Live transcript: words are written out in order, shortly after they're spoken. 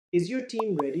Is your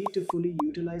team ready to fully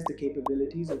utilize the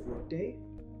capabilities of Workday?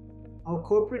 Our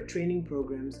corporate training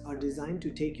programs are designed to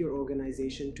take your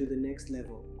organization to the next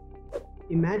level.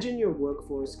 Imagine your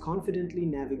workforce confidently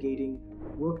navigating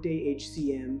Workday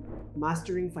HCM,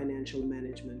 mastering financial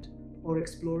management, or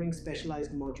exploring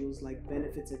specialized modules like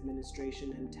benefits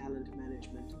administration and talent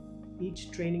management.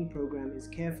 Each training program is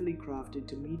carefully crafted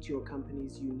to meet your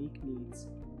company's unique needs.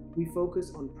 We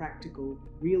focus on practical,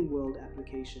 real-world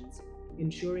applications,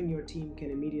 ensuring your team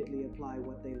can immediately apply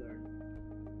what they learn.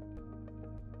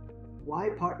 Why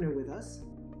partner with us?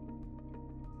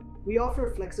 We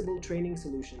offer flexible training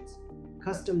solutions,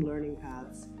 custom learning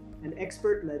paths, and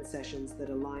expert-led sessions that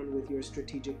align with your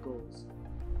strategic goals.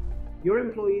 Your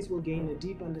employees will gain a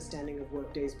deep understanding of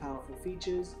Workday's powerful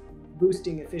features,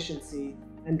 boosting efficiency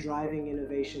and driving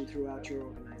innovation throughout your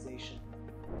organization.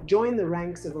 Join the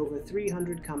ranks of over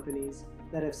 300 companies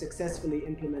that have successfully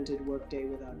implemented Workday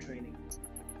without training.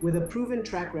 With a proven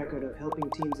track record of helping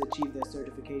teams achieve their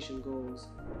certification goals,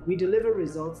 we deliver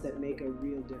results that make a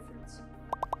real difference.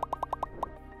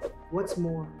 What's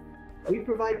more, we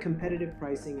provide competitive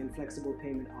pricing and flexible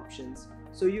payment options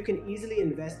so you can easily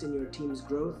invest in your team's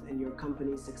growth and your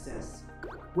company's success.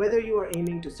 Whether you are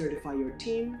aiming to certify your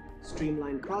team,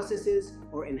 streamline processes,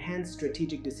 or enhance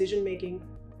strategic decision-making,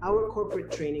 our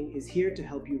corporate training is here to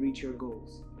help you reach your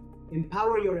goals.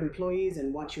 Empower your employees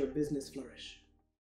and watch your business flourish.